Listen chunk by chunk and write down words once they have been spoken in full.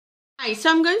Hi,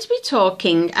 so I'm going to be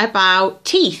talking about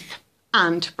teeth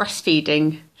and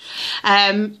breastfeeding.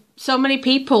 So many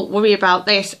people worry about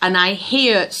this, and I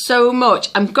hear so much.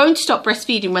 I'm going to stop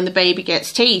breastfeeding when the baby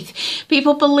gets teeth.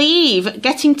 People believe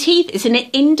getting teeth is an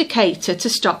indicator to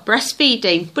stop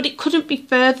breastfeeding, but it couldn't be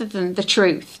further than the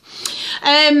truth.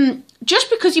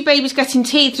 Just because your baby's getting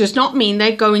teeth does not mean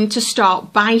they're going to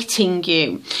start biting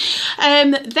you.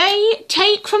 They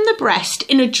take from the breast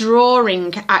in a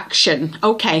drawing action.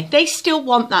 Okay, they still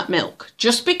want that milk.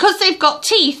 Just because they've got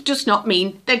teeth does not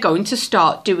mean they're going to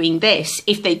start doing this.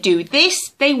 If they do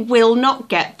this, they will not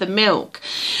get the milk.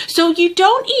 So you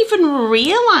don't even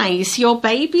realise your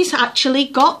baby's actually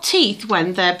got teeth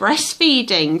when they're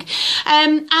breastfeeding.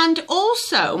 And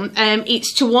also,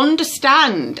 it's to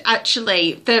understand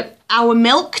actually that our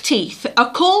milk teeth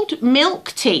are called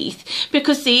milk teeth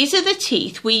because these are the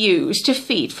teeth we use to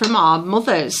feed from our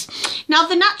mothers. Now,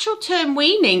 the natural term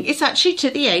weaning is actually to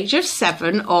the age of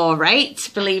 7 or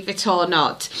 8, believe it or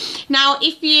not. Now,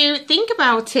 if you think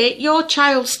about it, your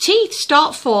child's teeth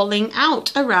start falling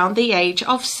out around the age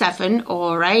of 7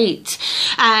 or 8.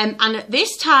 And at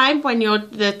this time, when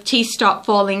the teeth start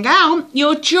falling out,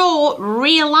 your jaw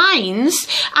realigns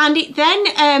and it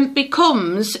then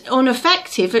becomes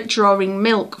ineffective at drawing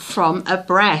milk from a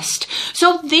breast.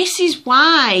 So this is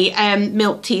why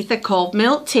milk teeth are called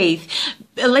milk teeth.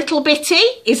 A little bitty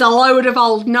is a load of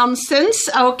old nonsense,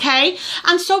 okay?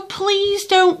 And so please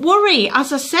don't worry,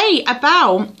 as I say,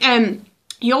 about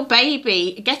your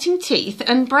baby getting teeth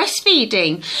and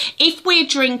breastfeeding. If we're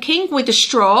drinking with a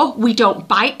straw, we don't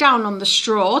bite down on the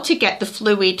straw to get the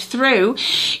fluid through.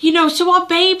 You know, so our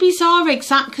babies are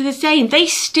exactly the same. They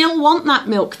still want that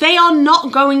milk. They are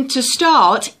not going to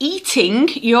start eating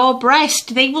your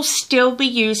breast. They will still be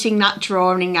using that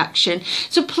drawing action.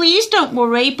 So please don't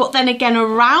worry. But then again,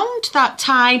 around that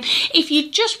time, if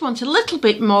you just want a little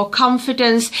bit more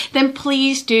confidence, then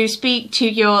please do speak to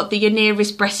your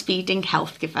nearest breastfeeding health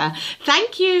giver.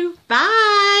 Thank you.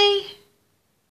 Bye.